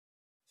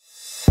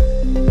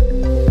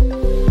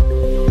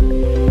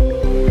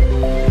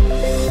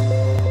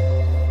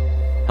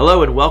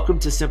Hello and welcome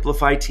to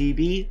Simplifi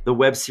TV, the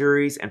web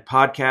series and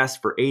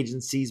podcast for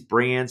agencies,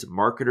 brands,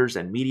 marketers,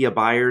 and media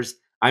buyers.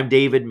 I'm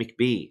David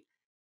McBee.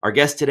 Our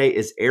guest today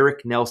is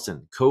Eric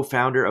Nelson,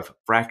 co-founder of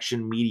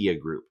Fraction Media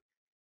Group.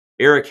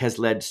 Eric has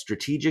led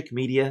strategic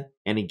media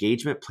and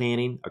engagement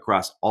planning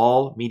across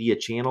all media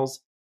channels,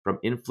 from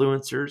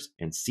influencers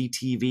and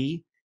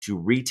CTV to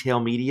retail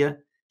media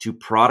to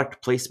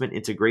product placement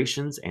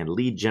integrations and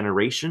lead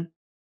generation,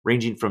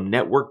 ranging from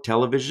network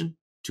television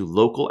to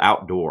local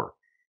outdoor.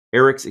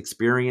 Eric's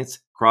experience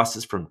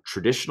crosses from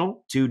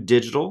traditional to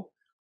digital,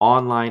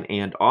 online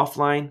and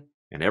offline,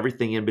 and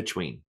everything in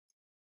between.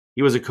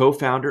 He was a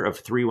co-founder of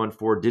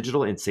 314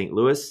 Digital in St.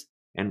 Louis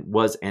and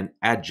was an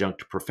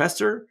adjunct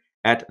professor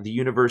at the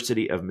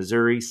University of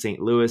Missouri,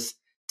 St. Louis,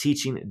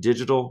 teaching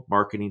digital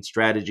marketing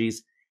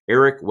strategies.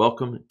 Eric,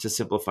 welcome to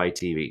Simplifi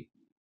TV.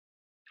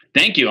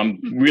 Thank you. I'm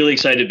really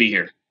excited to be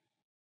here.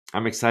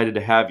 I'm excited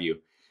to have you.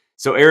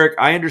 So, Eric,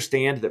 I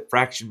understand that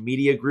Fraction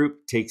Media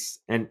Group takes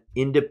an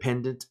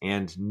independent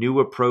and new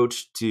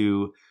approach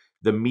to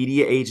the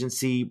media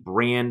agency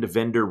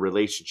brand-vendor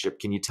relationship.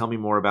 Can you tell me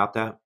more about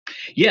that?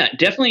 Yeah,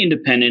 definitely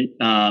independent.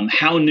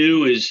 How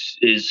new is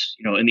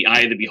in the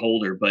eye of the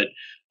beholder, but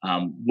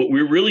what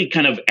we're really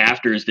kind of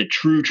after is the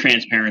true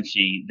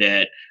transparency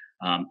that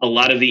a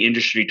lot of the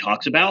industry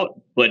talks about,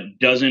 but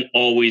doesn't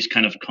always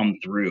kind of come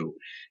through.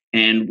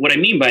 And what I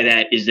mean by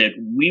that is that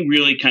we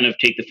really kind of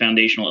take the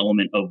foundational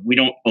element of we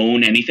don't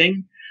own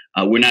anything.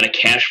 We're not a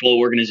cash flow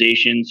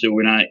organization, so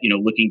we're not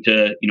looking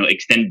to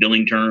extend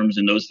billing terms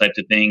and those types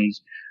of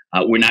things.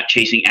 We're not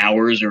chasing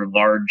hours or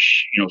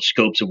large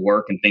scopes of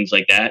work and things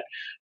like that.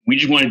 We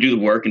just want to do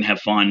the work and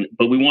have fun,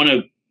 but we want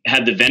to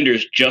have the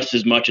vendors just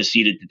as much a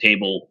seat at the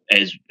table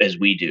as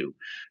we do.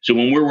 So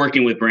when we're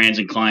working with brands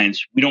and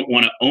clients, we don't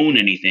want to own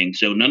anything.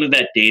 So none of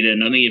that data,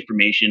 none of the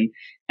information,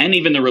 and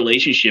even the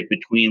relationship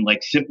between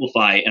like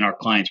Simplifi and our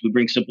clients. We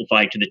bring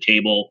Simplifi to the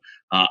table.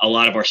 A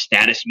lot of our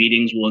status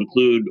meetings will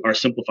include our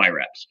Simplifi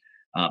reps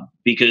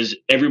because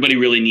everybody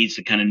really needs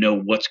to kind of know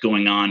what's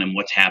going on and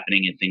what's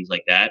happening and things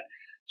like that.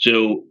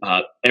 So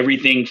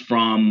everything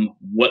from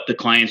what the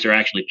clients are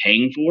actually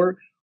paying for,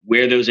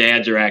 where those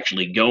ads are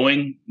actually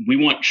going. We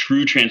want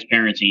true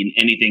transparency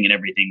in anything and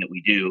everything that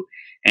we do.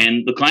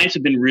 And the clients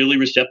have been really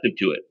receptive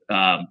to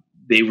it.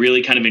 They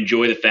really kind of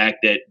enjoy the fact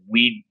that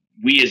we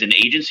as an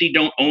agency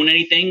don't own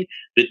anything,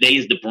 that they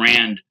as the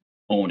brand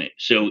own it.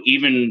 So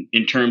even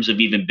in terms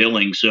of even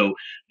billing, so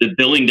the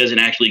billing doesn't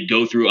actually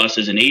go through us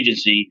as an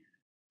agency.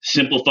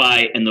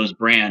 Simplifi and those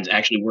brands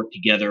actually work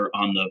together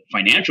on the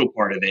financial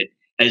part of it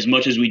as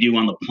much as we do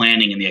on the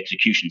planning and the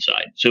execution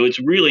side. So it's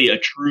really a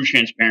true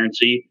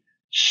transparency,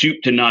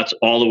 soup to nuts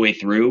all the way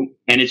through.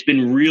 And it's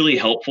been really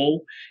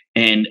helpful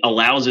and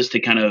allows us to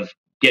kind of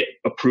get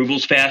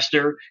approvals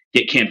faster,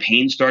 get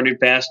campaigns started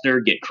faster,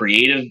 get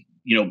creative,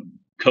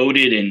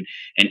 coded and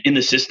in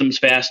the systems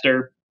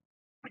faster,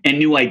 and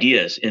new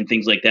ideas and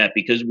things like that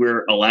because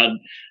we're allowing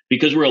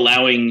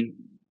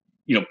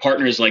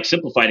partners like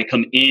Simplifi to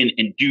come in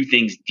and do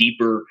things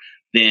deeper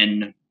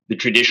than the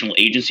traditional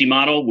agency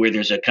model where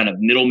there's a kind of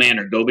middleman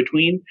or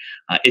go-between.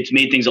 It's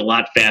made things a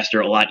lot faster,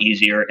 a lot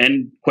easier,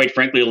 and quite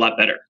frankly, a lot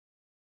better.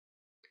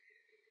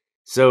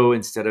 So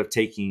instead of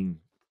taking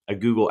a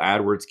Google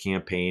AdWords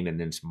campaign and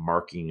then just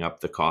marking up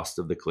the cost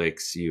of the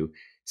clicks, you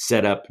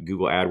set up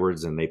Google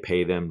AdWords and they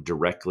pay them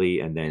directly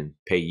and then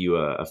pay you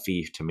a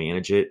fee to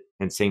manage it.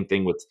 And same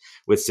thing with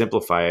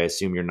Simplifi. I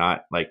assume you're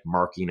not like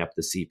marking up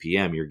the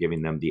CPM, you're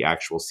giving them the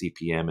actual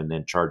CPM and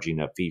then charging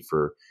a fee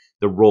for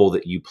the role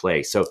that you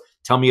play. So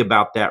tell me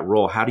about that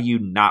role. How do you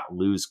not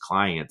lose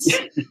clients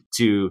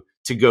to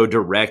go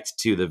direct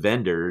to the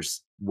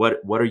vendors?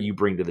 What are you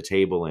bring to the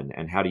table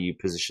and how do you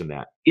position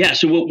that? Yeah,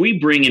 so what we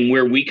bring and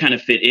where we kind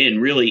of fit in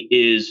really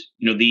is,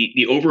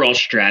 the overall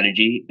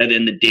strategy and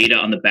then the data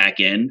on the back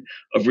end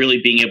of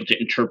really being able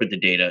to interpret the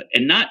data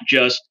and not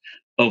just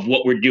of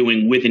what we're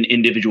doing with an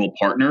individual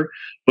partner,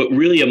 but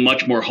really a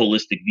much more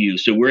holistic view.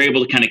 So we're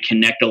able to kind of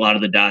connect a lot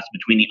of the dots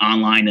between the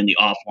online and the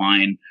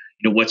offline,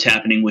 what's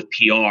happening with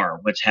PR,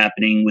 what's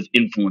happening with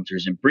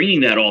influencers, and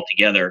bringing that all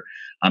together.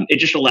 It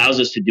just allows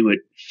us to do it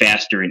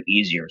faster and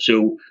easier.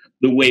 So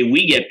the way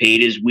we get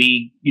paid is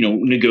we,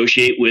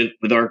 negotiate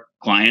with our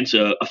clients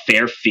a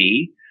fair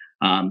fee,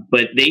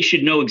 but they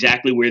should know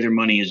exactly where their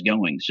money is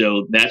going.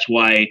 So that's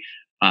why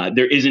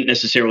there isn't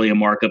necessarily a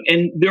markup.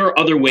 And there are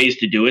other ways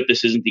to do it.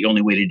 This isn't the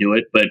only way to do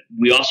it, but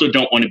we also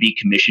don't want to be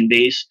commission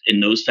based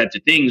and those types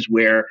of things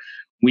where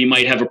we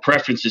might have a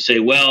preference to say,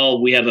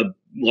 well, we have a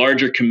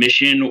larger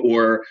commission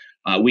or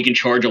we can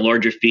charge a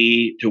larger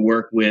fee to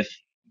work with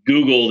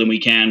Google than we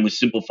can with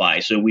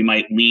Simplifi. So we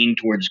might lean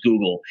towards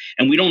Google.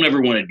 And we don't ever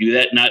want to do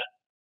that.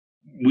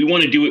 We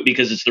want to do it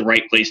because it's the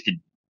right place to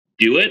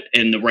do it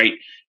and the right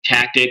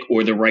tactic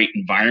or the right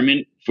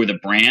environment for the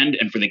brand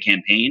and for the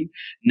campaign,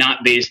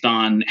 not based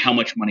on how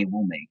much money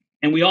we'll make.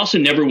 And we also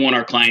never want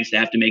our clients to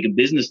have to make a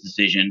business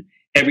decision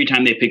every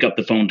time they pick up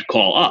the phone to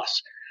call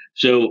us.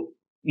 So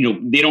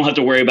they don't have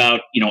to worry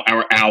about,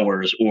 our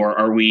hours, or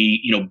are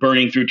we,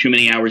 burning through too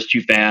many hours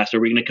too fast? Are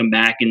we going to come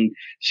back in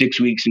 6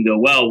 weeks and go,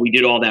 well, we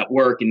did all that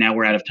work and now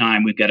we're out of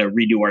time. We've got to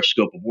redo our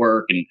scope of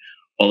work and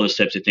all those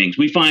types of things.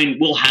 We find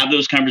we'll have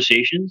those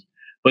conversations,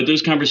 but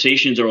those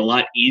conversations are a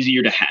lot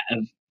easier to have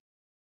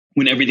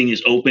when everything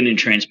is open and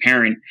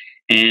transparent.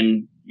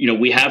 And,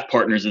 we have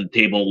partners at the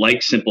table like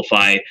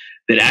Simplifi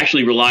that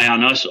actually rely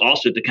on us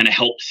also to kind of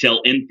help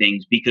sell in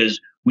things, because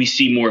we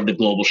see more of the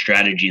global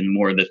strategy and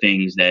more of the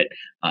things that,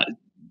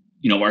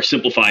 our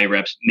Simplifi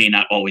reps may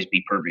not always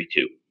be privy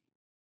to.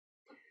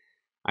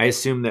 I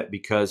assume that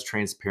because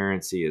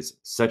transparency is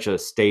such a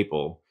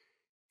staple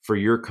for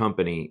your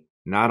company,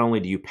 not only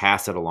do you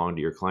pass it along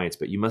to your clients,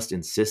 but you must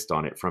insist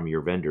on it from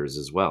your vendors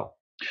as well.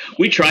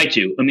 We try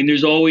to. I mean,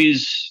 there's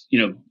always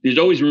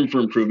room for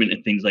improvement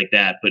and things like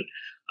that. But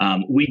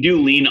we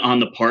do lean on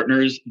the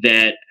partners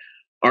that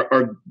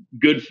are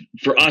good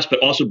for us, but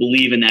also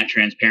believe in that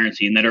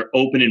transparency and that are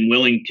open and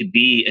willing to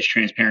be as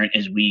transparent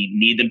as we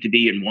need them to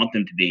be and want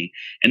them to be.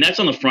 And that's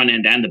on the front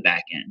end and the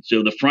back end.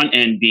 So the front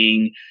end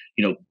being,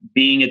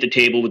 being at the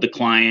table with the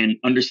client,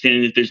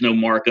 understanding that there's no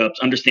markups,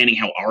 understanding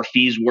how our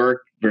fees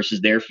work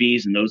versus their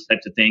fees and those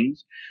types of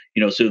things.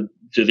 So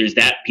there's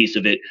that piece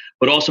of it,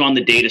 but also on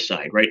the data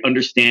side, right?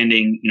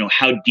 Understanding,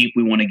 how deep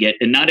we want to get.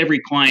 And not every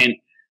client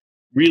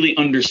really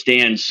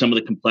understands some of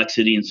the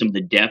complexity and some of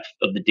the depth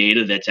of the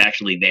data that's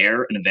actually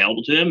there and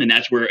available to them. And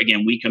that's where,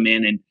 again, we come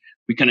in and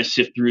we kind of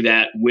sift through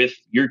that with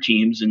your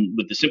teams and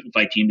with the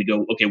Simplifi team to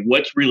go, okay,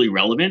 what's really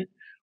relevant,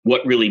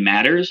 what really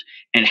matters,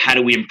 and how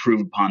do we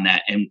improve upon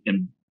that? And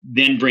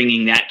then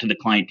bringing that to the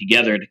client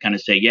together to kind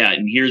of say, yeah,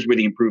 and here's where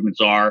the improvements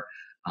are.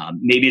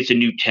 Maybe it's a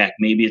new tech,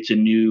 maybe it's a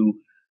new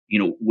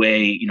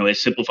way,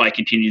 as Simplifi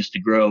continues to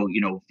grow.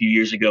 A few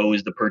years ago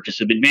is the purchase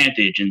of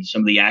Advantage and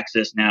some of the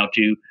access now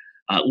to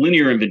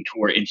linear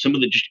inventory, and some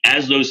of the, just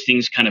as those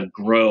things kind of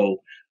grow,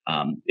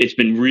 it's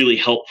been really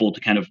helpful to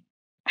kind of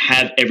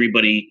have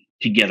everybody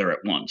together at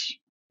once.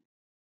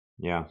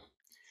 Yeah.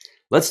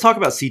 Let's talk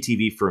about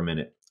CTV for a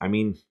minute. I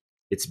mean,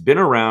 it's been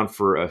around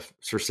for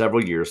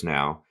several years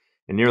now,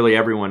 and nearly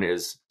everyone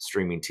is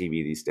streaming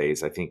TV these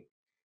days. I think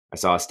I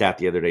saw a stat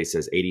the other day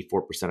says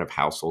 84% of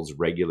households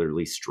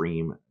regularly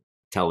stream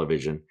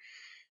television.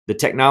 The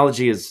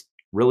technology is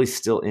really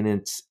still in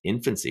its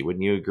infancy.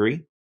 Wouldn't you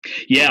agree?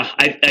 Yeah,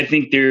 I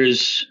think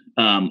there's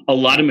a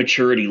lot of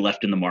maturity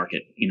left in the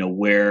market,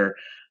 where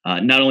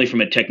not only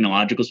from a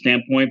technological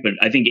standpoint, but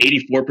I think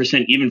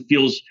 84% even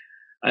feels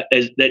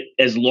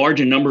as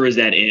large a number as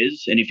that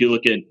is. And if you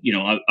look at,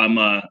 I'm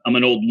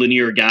an old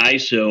linear guy,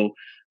 so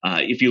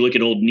if you look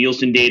at old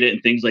Nielsen data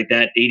and things like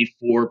that,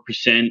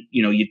 84%,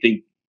 you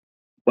think,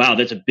 wow,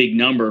 that's a big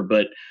number,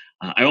 but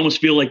I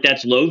almost feel like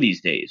that's low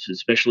these days,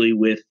 especially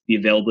with the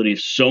availability of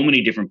so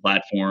many different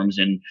platforms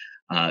and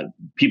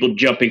people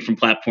jumping from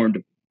platform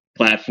to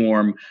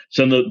platform.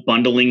 Some of the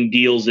bundling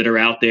deals that are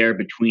out there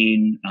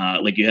between,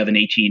 like you have an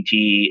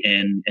AT&T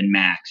and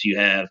Max, you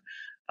have,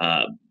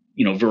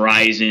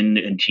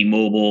 Verizon and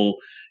T-Mobile,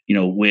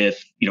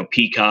 with,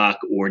 Peacock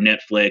or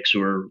Netflix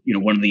or,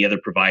 one of the other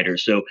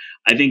providers. So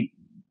I think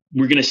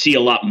we're going to see a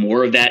lot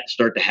more of that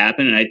start to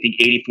happen. And I think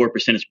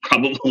 84% is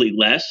probably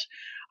less.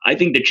 I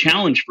think the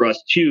challenge for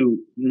us too,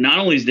 not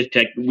only is the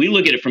tech, we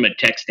look at it from a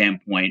tech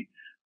standpoint,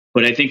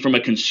 but I think from a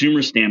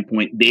consumer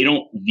standpoint, they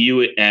don't view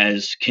it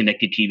as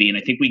connected TV. And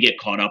I think we get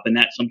caught up in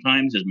that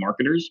sometimes as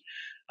marketers.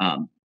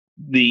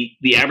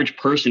 The average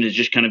person is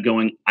just kind of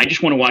going, I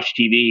just want to watch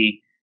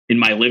TV in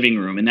my living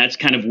room. And that's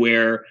kind of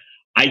where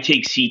I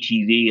take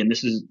CTV. And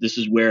this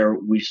is where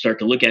we start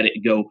to look at it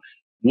and go,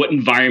 what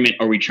environment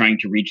are we trying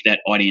to reach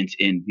that audience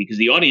in? Because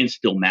the audience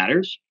still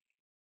matters.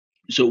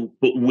 So,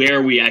 but where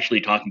are we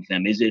actually talking to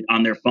them? Is it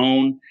on their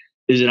phone?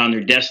 Is it on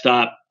their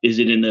desktop? Is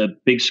it in the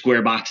big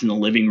square box in the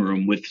living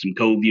room with some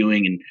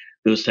co-viewing and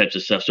those types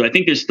of stuff? So I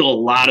think there's still a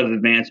lot of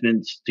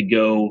advancements to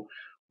go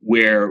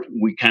where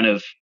we kind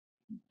of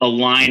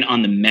align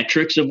on the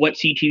metrics of what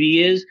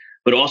CTV is,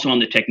 but also on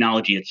the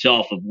technology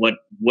itself of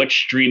what's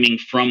streaming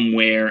from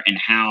where and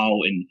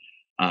how, and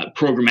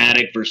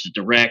programmatic versus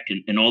direct,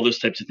 and all those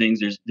types of things.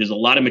 There's a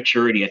lot of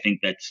maturity, I think,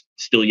 that's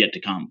still yet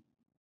to come.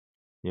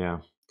 Yeah.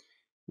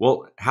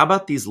 Well, how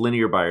about these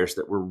linear buyers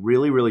that were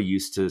really, really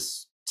used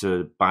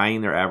to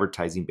buying their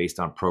advertising based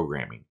on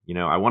programming?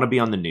 I want to be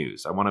on the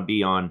news. I want to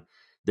be on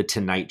the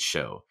Tonight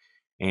Show.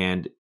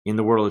 And in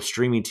the world of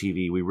streaming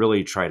TV, we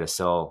really try to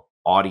sell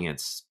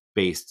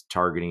audience-based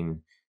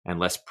targeting and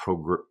less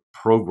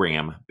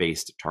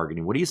program-based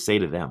targeting. What do you say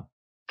to them?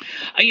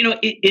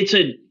 It's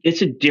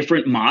a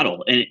different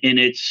model, and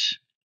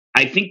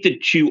I think the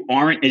two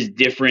aren't as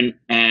different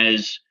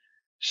as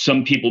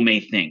some people may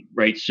think,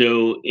 right?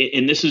 So,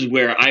 and this is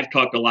where I've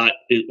talked a lot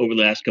over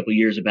the last couple of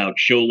years about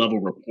show level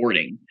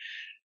reporting,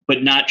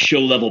 but not show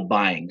level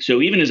buying.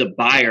 So even as a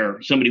buyer,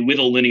 somebody with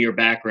a linear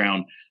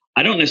background,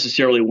 I don't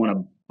necessarily want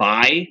to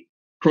buy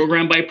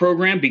program by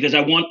program because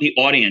I want the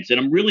audience, and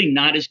I'm really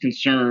not as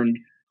concerned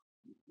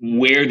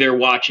where they're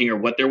watching or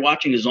what they're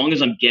watching, as long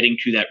as I'm getting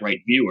to that right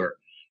viewer.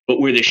 But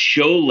where the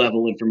show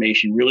level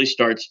information really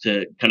starts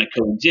to kind of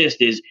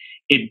coexist is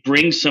it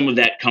brings some of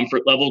that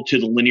comfort level to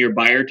the linear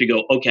buyer to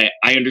go, okay,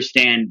 I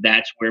understand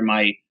that's where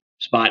my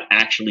spot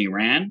actually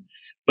ran.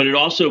 But it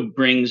also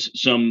brings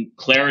some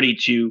clarity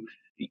to,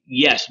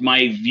 yes,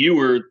 my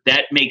viewer,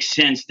 that makes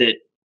sense that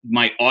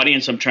my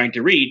audience I'm trying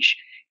to reach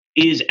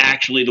is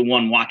actually the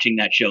one watching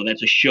that show.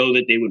 That's a show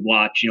that they would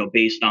watch,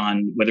 based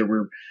on whether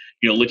we're,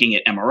 looking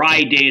at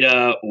MRI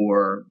data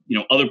or,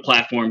 other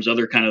platforms,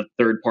 other kind of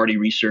third party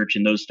research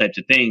and those types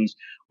of things.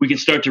 We can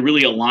start to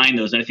really align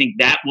those. And I think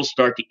that will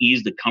start to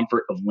ease the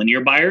comfort of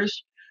linear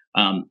buyers.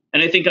 And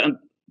I think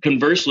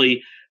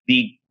conversely,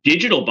 the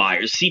digital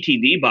buyers,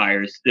 CTV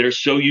buyers that are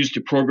so used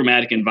to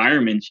programmatic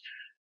environments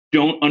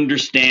don't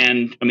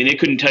understand. I mean, they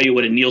couldn't tell you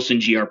what a Nielsen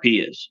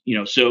GRP is,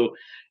 so,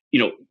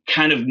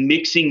 kind of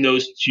mixing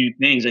those two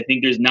things. I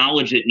think there's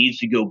knowledge that needs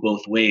to go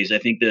both ways. I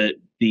think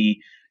the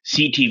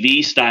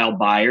CTV style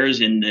buyers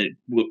and the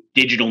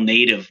digital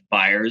native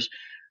buyers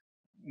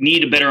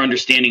need a better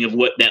understanding of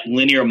what that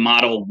linear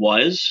model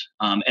was.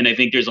 And I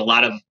think there's a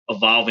lot of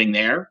evolving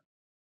there,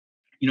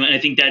 and I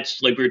think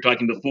that's like we were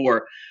talking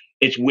before,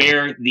 it's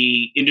where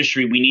the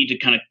industry, we need to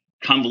kind of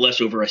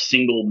convalesce over a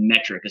single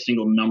metric, a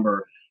single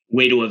number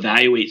way to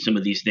evaluate some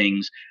of these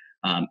things.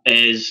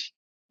 As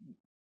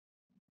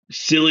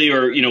silly,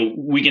 or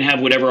we can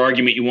have whatever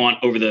argument you want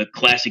over the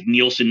classic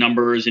Nielsen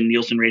numbers and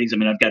Nielsen ratings. I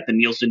mean, I've got the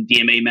Nielsen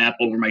DMA map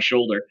over my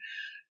shoulder,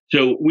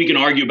 so we can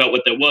argue about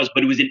what that was,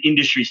 but it was an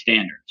industry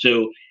standard.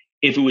 So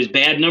if it was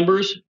bad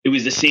numbers, it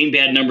was the same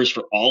bad numbers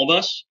for all of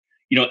us.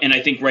 And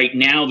I think right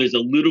now there's a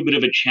little bit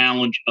of a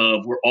challenge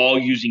of we're all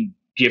using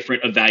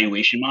different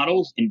evaluation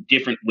models and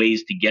different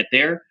ways to get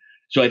there.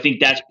 So I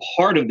think that's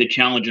part of the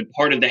challenge and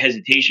part of the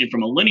hesitation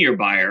from a linear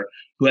buyer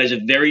who has a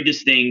very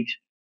distinct,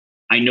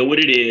 I know what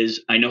it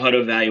is, I know how to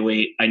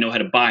evaluate, I know how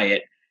to buy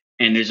it,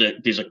 and there's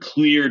a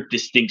clear,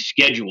 distinct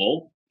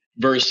schedule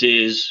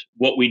versus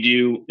what we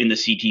do in the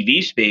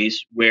CTV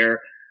space,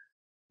 where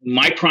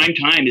my prime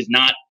time is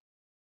not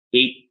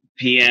 8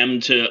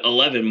 p.m. to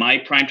 11. My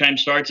prime time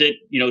starts at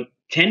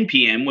 10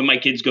 p.m. when my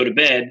kids go to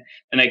bed,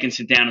 and I can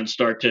sit down and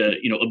start to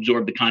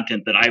absorb the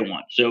content that I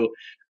want. So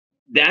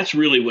that's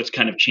really what's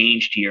kind of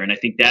changed here, and I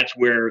think that's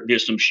where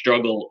there's some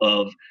struggle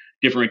of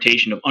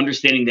differentiation, of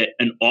understanding that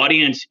an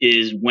audience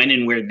is when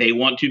and where they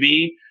want to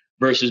be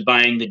versus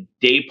buying the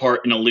day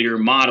part in a linear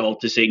model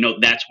to say, no,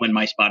 that's when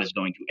my spot is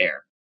going to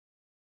air.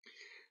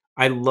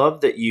 I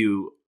love that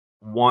you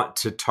want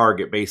to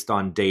target based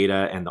on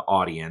data and the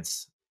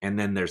audience. And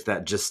then there's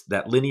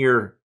that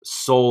linear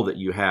soul that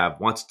you have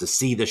wants to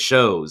see the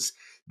shows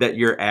that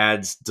your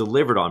ads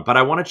delivered on. But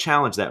I want to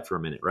challenge that for a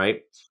minute,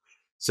 right?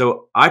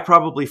 So I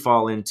probably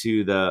fall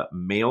into the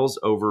males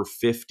over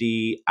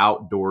 50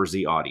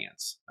 outdoorsy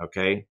audience.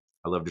 Okay.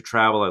 I love to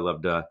travel. I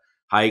love to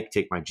hike,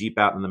 take my Jeep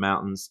out in the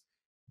mountains.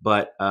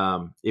 But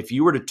if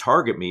you were to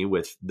target me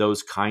with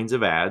those kinds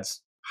of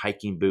ads,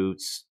 hiking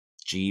boots,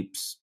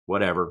 Jeeps,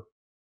 whatever,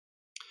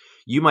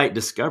 you might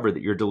discover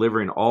that you're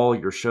delivering all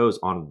your shows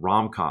on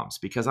rom-coms,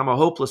 because I'm a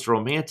hopeless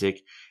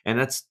romantic. And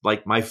that's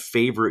like my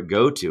favorite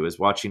go-to is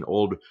watching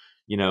old,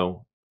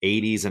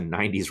 80s and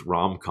 90s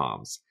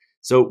rom-coms.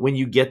 So when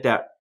you get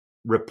that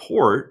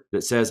report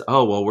that says,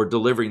 oh, well, we're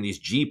delivering these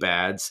Jeep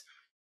ads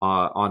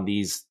on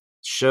these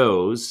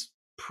shows,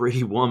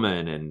 Pretty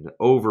Woman and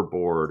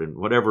Overboard and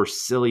whatever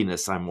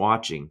silliness I'm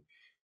watching,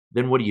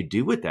 then what do you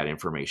do with that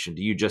information?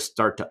 Do you just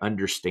start to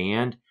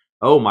understand,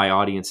 oh, my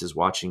audience is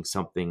watching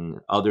something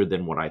other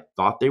than what I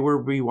thought they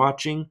were be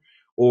watching?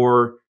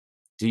 Or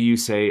do you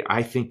say,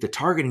 I think the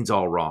targeting's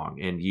all wrong,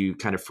 and you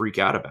kind of freak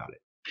out about it?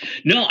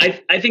 No,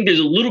 I think there's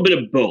a little bit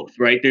of both,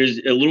 right? There's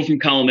a little from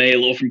column A, a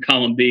little from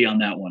column B on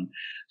that one.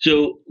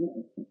 So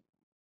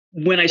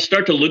when I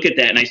start to look at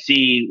that and I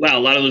see, wow, a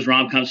lot of those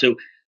rom-coms, so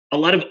a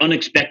lot of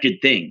unexpected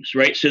things,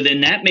 right? So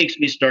then that makes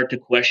me start to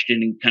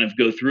question and kind of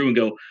go through and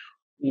go,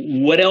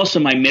 what else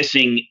am I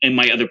missing in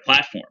my other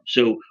platforms?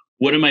 So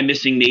what am I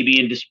missing maybe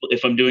in display,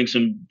 if I'm doing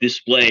some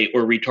display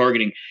or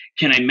retargeting?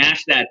 Can I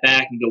match that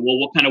back and go, well,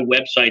 what kind of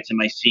websites am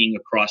I seeing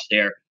across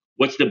there?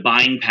 What's the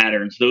buying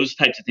patterns? Those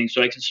types of things.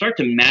 So I can start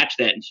to match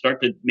that and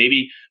start to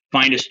maybe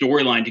find a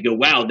storyline to go,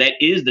 wow, that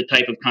is the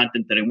type of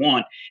content that I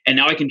want. And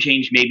now I can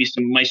change maybe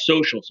some of my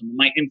socials, some of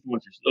my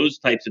influencers, those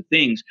types of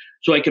things.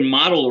 So I can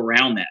model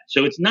around that.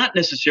 So it's not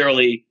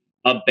necessarily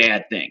a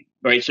bad thing,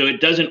 right? So it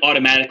doesn't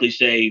automatically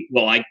say,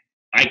 well, I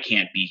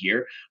can't be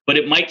here, but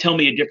it might tell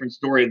me a different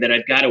story, that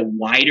I've got a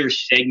wider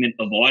segment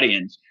of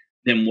audience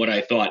than what I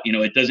thought.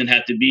 It doesn't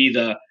have to be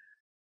to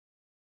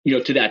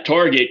that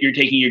target, you're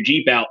taking your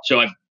Jeep out.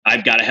 So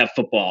I've got to have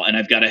football, and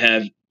I've got to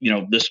have,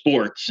 the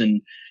sports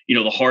and,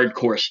 the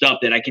hardcore stuff,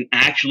 that I can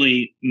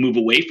actually move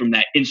away from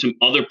that in some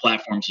other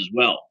platforms as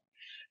well.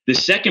 The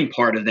second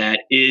part of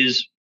that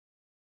is,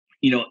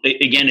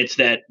 again, it's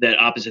that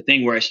opposite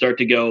thing where I start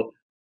to go,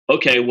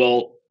 okay,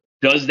 well,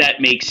 does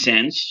that make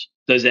sense?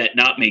 Does that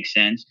not make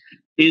sense?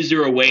 Is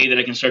there a way that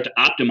I can start to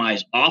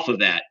optimize off of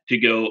that to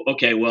go,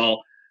 okay,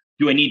 well,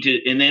 do I need to,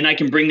 and then I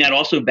can bring that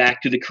also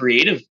back to the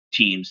creative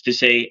teams to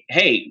say,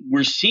 hey,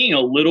 we're seeing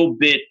a little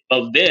bit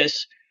of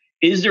this.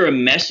 Is there a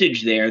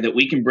message there that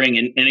we can bring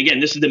in? And again,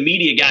 this is the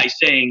media guy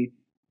saying,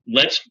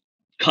 let's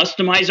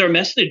customize our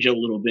message a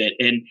little bit,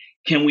 and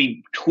can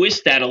we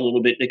twist that a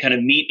little bit to kind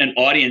of meet an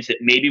audience that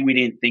maybe we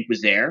didn't think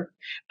was there.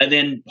 And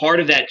then part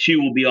of that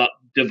too will be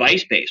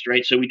device based,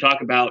 right? So we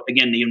talk about,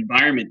 again, the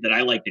environment that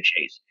I like to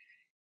chase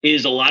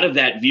is a lot of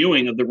that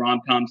viewing of the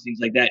rom-coms, things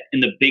like that,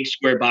 in the big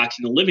square box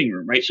in the living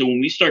room, right? So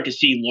when we start to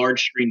see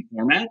large screen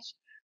formats,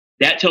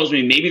 that tells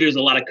me maybe there's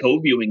a lot of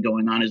co-viewing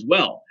going on as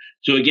well.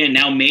 So again,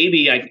 now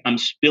maybe I'm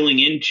spilling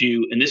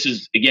into, and this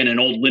is again an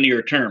old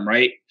linear term,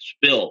 right?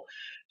 Spill.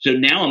 So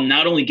now I'm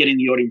not only getting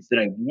the audience that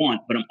I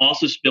want, but I'm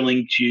also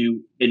spilling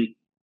to an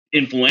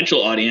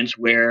influential audience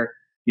where,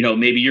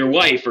 maybe your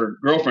wife or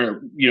girlfriend,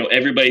 or,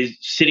 everybody's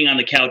sitting on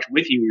the couch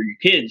with you or your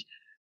kids,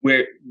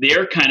 where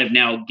they're kind of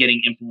now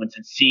getting influence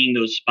and seeing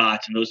those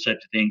spots and those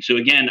types of things. So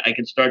again, I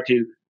can start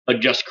to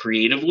adjust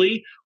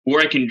creatively,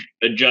 or I can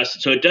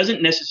adjust. So it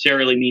doesn't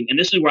necessarily mean, and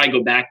this is where I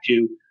go back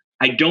to,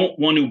 I don't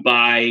want to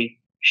buy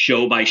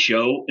show by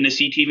show in a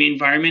CTV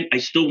environment. I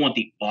still want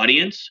the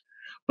audience,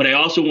 but I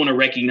also want to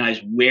recognize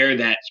where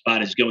that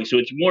spot is going. So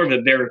it's more of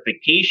a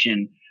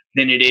verification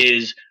than it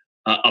is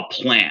a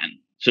plan,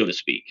 so to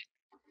speak.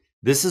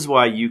 This is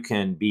why you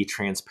can be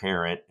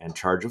transparent and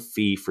charge a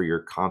fee for your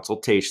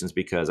consultations,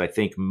 because I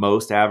think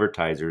most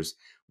advertisers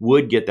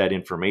would get that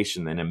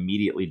information and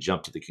immediately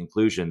jump to the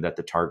conclusion that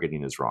the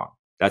targeting is wrong.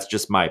 That's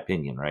just my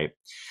opinion, right?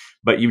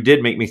 But you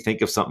did make me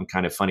think of something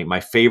kind of funny. My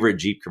favorite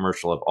Jeep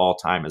commercial of all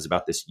time is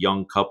about this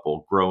young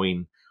couple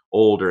growing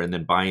older and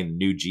then buying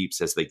new Jeeps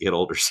as they get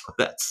older.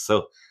 That's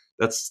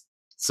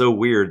so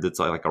weird. That's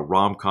like a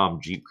rom-com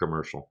Jeep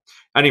commercial.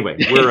 Anyway,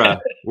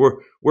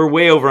 we're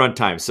way over on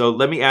time. So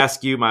let me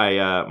ask you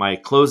my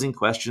closing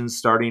questions,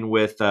 starting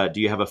with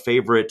do you have a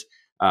favorite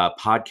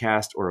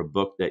podcast or a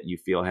book that you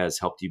feel has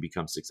helped you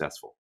become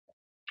successful?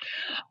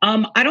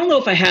 I don't know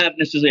if I have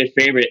necessarily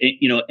a favorite,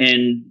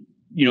 and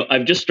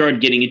I've just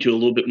started getting into a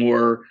little bit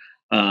more,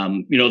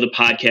 the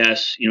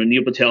podcasts.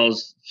 Neil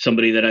Patel's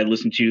somebody that I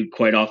listen to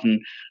quite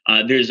often.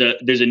 There's a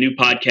new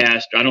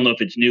podcast. I don't know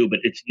if it's new, but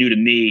it's new to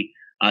me.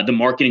 The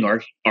Marketing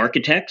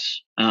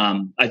Architects.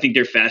 I think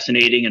they're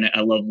fascinating, and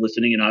I love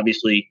listening. And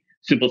obviously,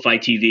 Simplifi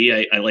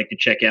TV. I like to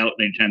check out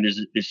anytime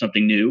there's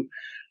something new.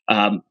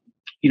 Um,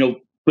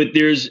 but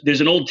there's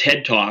an old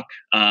TED Talk.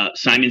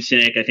 Simon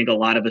Sinek. I think a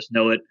lot of us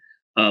know it.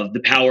 Of the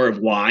power of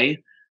why.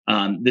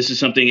 This is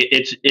something,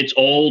 it's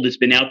old. It's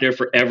been out there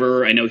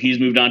forever. I know he's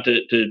moved on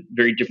to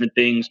very different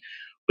things,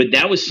 but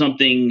that was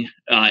something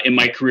in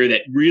my career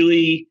that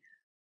really,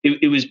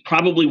 it was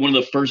probably one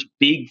of the first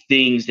big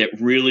things that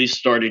really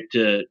started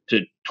to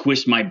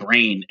twist my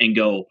brain and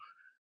go,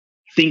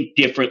 think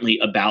differently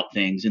about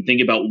things and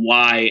think about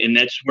why. And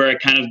that's where I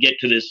kind of get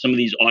to some of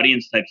these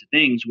audience types of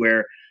things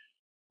where,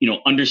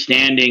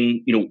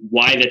 understanding,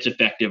 why that's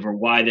effective or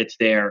why that's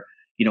there,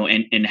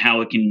 and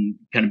how it can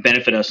kind of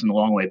benefit us in the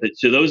long way. But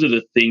so those are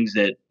the things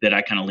that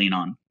I kind of lean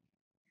on.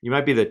 You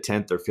might be the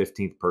 10th or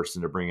 15th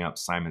person to bring up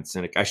Simon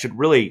Sinek. I should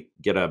really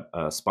get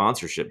a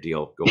sponsorship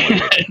deal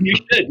going. You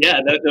should.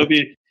 Yeah, that'll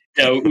be,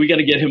 we got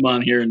to get him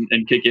on here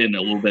and kick in a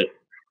little bit.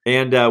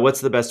 And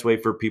what's the best way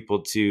for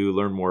people to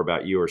learn more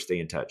about you or stay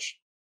in touch?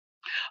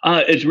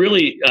 It's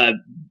really,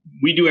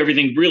 we do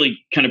everything really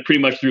kind of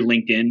pretty much through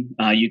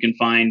LinkedIn. You can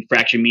find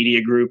Fraction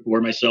Media Group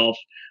or myself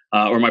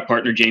or my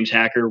partner, James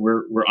Hacker.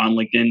 We're on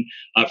LinkedIn.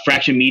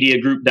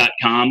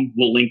 Fractionmediagroup.com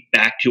will link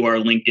back to our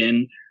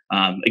LinkedIn.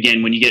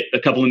 Again, when you get a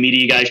couple of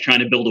media guys trying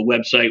to build a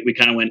website, we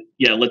kind of went,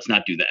 yeah, let's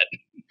not do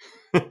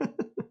that.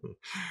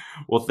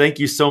 Well, thank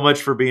you so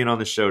much for being on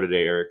the show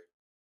today, Eric.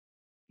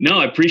 No,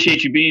 I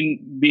appreciate you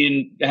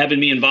having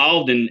me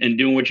involved and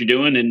doing what you're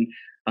doing, and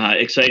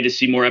excited to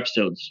see more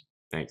episodes.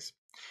 Thanks.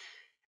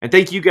 And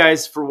thank you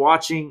guys for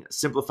watching.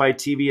 Simplifi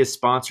TV is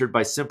sponsored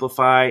by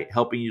Simplifi,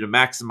 helping you to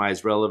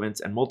maximize relevance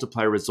and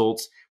multiply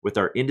results with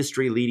our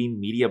industry-leading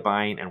media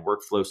buying and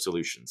workflow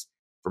solutions.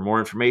 For more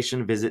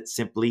information, visit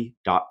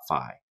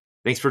simpli.fi.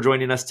 Thanks for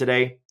joining us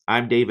today.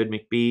 I'm David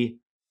McBee.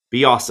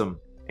 Be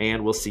awesome,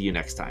 and we'll see you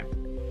next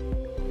time.